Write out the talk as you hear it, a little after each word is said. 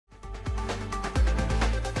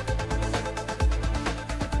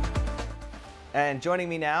And joining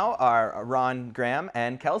me now are Ron, Graham,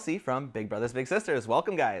 and Kelsey from Big Brothers Big Sisters.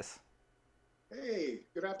 Welcome, guys. Hey,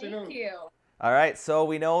 good Thank afternoon. you. All right, so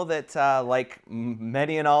we know that like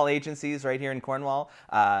many and all agencies right here in Cornwall,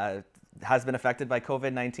 has been affected by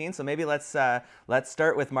COVID-19. So maybe let's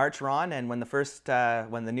start with March, Ron, and when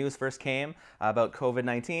the news first came about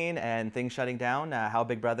COVID-19 and things shutting down, how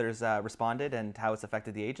Big Brothers responded and how it's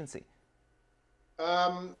affected the agency.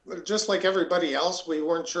 Just like everybody else, we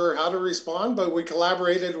weren't sure how to respond, but we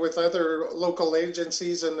collaborated with other local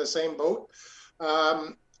agencies in the same boat.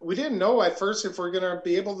 We didn't know at first if we're going to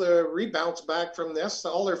be able to rebounce back from this.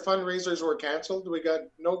 All their fundraisers were canceled. We got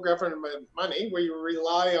no government money. We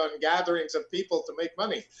rely on gatherings of people to make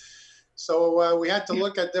money. So we had to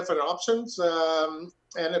look at different options.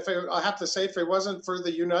 And I have to say, if it wasn't for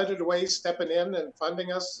the United Way stepping in and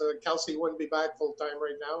funding us, Kelsey wouldn't be back full time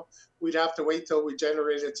right now. We'd have to wait till we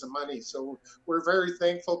generated some money. So we're very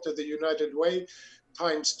thankful to the United Way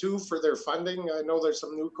times two for their funding. I know there's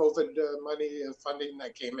some new COVID money funding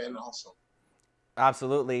that came in also.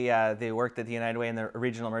 Absolutely. The work that the United Way and the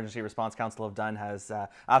Regional Emergency Response Council have done has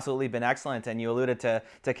absolutely been excellent. And you alluded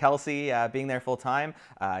to Kelsey being there full time.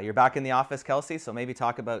 You're back in the office, Kelsey, so maybe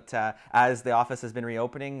talk about, as the office has been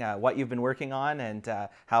reopening, what you've been working on and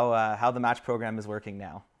how the match program is working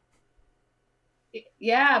now.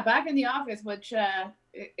 Yeah, back in the office, which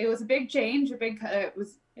it was a big change. It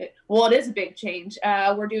is a big change.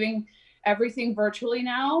 We're doing everything virtually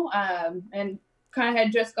now, and kind of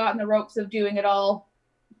had just gotten the ropes of doing it all,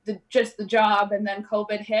 just the job, and then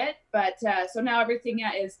COVID hit. But so now everything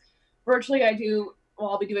is virtually.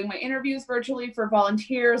 I'll be doing my interviews virtually for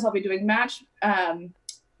volunteers. I'll be doing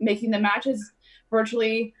making the matches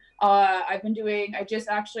virtually. I just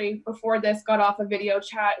actually before this got off a video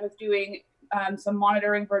chat with doing some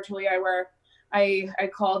monitoring virtually. I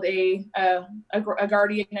called a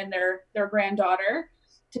guardian and their granddaughter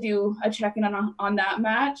to do a check-in on that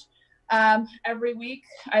match. Every week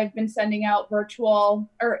I've been sending out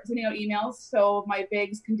emails so my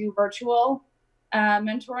bigs can do virtual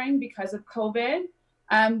mentoring because of COVID.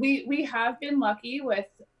 We have been lucky with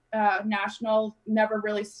national never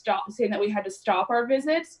really stopped saying that we had to stop our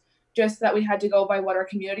visits, just that we had to go by what our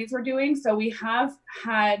communities were doing. So we have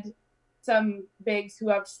had some bigs who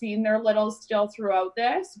have seen their littles still throughout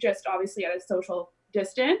this, just obviously at a social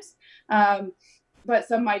distance. But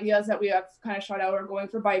some ideas that we have kind of shot out are going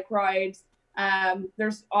for bike rides.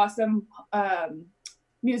 There's awesome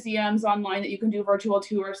museums online that you can do virtual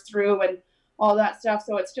tours through and all that stuff.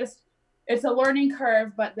 So it's a learning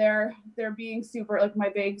curve, but they're being super, like my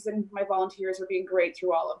bigs and my volunteers are being great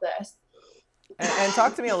through all of this. And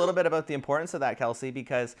talk to me a little bit about the importance of that, Kelsey,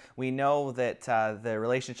 because we know that the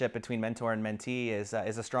relationship between mentor and mentee is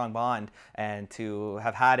a strong bond, and to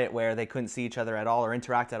have had it where they couldn't see each other at all or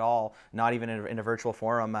interact at all, not even in a virtual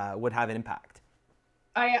forum, would have an impact.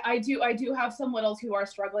 I do have some littles who are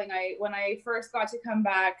struggling. When I first got to come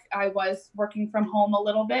back, I was working from home a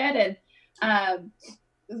little bit and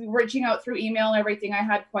reaching out through email and everything. I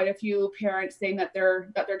had quite a few parents saying that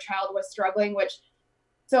their child was struggling, which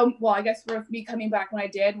I guess with me coming back when I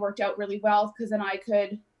did worked out really well, because then I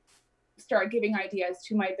could start giving ideas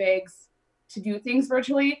to my bigs to do things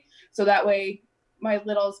virtually. So that way my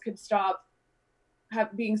littles could stop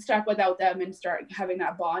being stuck without them and start having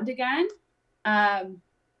that bond again. My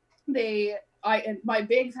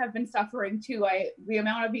bigs have been suffering too. The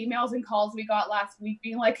amount of emails and calls we got last week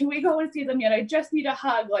being like, can we go and see them yet? I just need a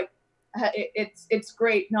hug. Like it's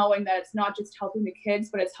great knowing that it's not just helping the kids,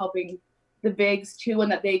 but it's helping the bigs too,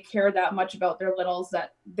 and that they care that much about their littles,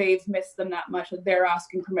 that they've missed them that much, that they're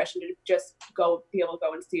asking permission to just be able to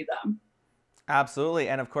go and see them. Absolutely.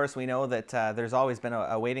 And of course, we know that there's always been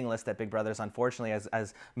a waiting list at Big Brothers, unfortunately,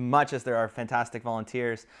 as much as there are fantastic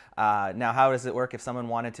volunteers. Now, how does it work if someone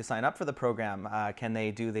wanted to sign up for the program? Can they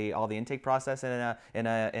do all the intake process in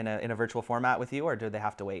a virtual format with you, or do they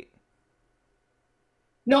have to wait?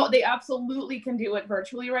 No, they absolutely can do it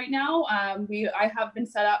virtually right now. I have been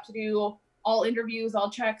set up to do all interviews, all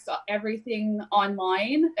checks, everything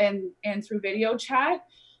online and through video chat.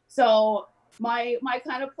 So my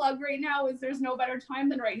kind of plug right now is there's no better time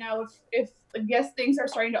than right now. If yes, things are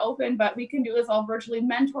starting to open, but we can do this all virtually.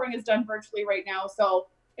 Mentoring is done virtually right now. So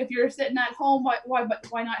if you're sitting at home,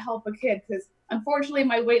 why not help a kid? Because unfortunately,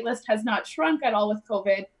 my wait list has not shrunk at all with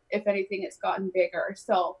COVID. If anything, it's gotten bigger.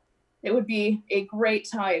 So it would be a great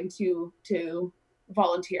time to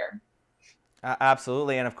volunteer.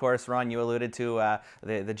 Absolutely, and of course, Ron, you alluded to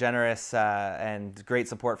the generous and great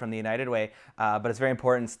support from the United Way, but it's very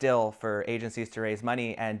important still for agencies to raise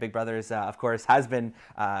money, and Big Brothers, of course, has been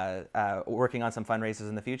working on some fundraisers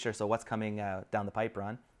in the future. So what's coming down the pipe,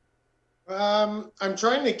 Ron? I'm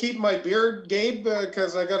trying to keep my beard, Gabe,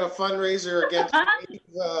 because I got a fundraiser against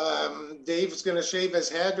Dave. Dave's going to shave his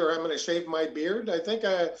head, or I'm going to shave my beard. I think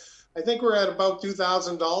we're at about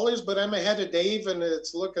 $2,000, but I'm ahead of Dave, and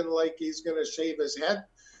it's looking like he's going to shave his head,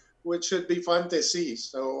 which should be fun to see.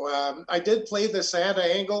 So I did play the Santa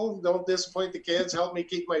angle. Don't disappoint the kids. Help me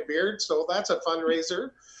keep my beard. So that's a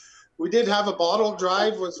fundraiser. We did have a bottle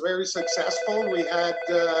drive, was very successful. We had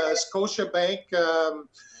Scotiabank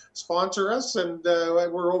sponsor us, and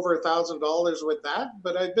we're over $1,000 with that.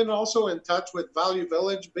 But I've been also in touch with Value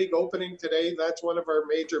Village, big opening today. That's one of our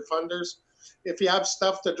major funders. If you have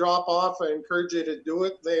stuff to drop off, I encourage you to do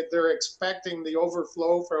it. They're expecting the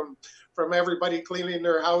overflow from everybody cleaning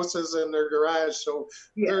their houses and their garage. So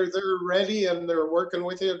they're ready and they're working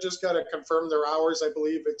with you. Just got to confirm their hours. I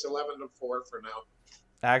believe it's 11 to 4 for now.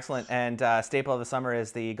 Excellent. And staple of the summer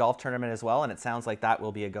is the golf tournament as well, and it sounds like that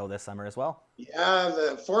will be a go this summer as well. Yeah,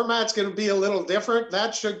 the format's going to be a little different.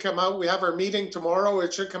 That should come out. We have our meeting tomorrow.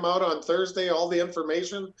 It should come out on Thursday, all the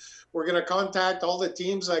information. We're going to contact all the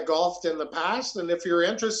teams that golfed in the past, and if you're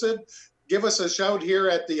interested, give us a shout here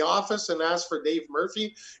at the office and ask for Dave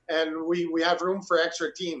Murphy, and we have room for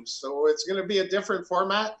extra teams. So it's going to be a different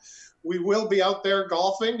format. We will be out there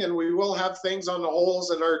golfing, and we will have things on the holes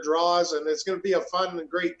and our draws, and it's going to be a fun and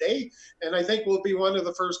great day. And I think we'll be one of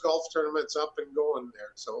the first golf tournaments up and going there.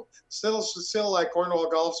 So still Cornwall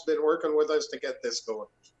Golf's been working with us to get this going.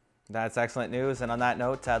 That's excellent news. And on that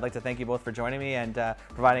note, I'd like to thank you both for joining me and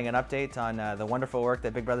providing an update on the wonderful work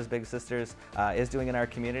that Big Brothers Big Sisters is doing in our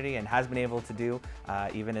community and has been able to do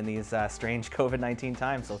even in these strange COVID-19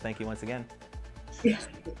 times. So thank you once again.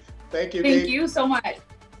 Thank you. Thank you so much.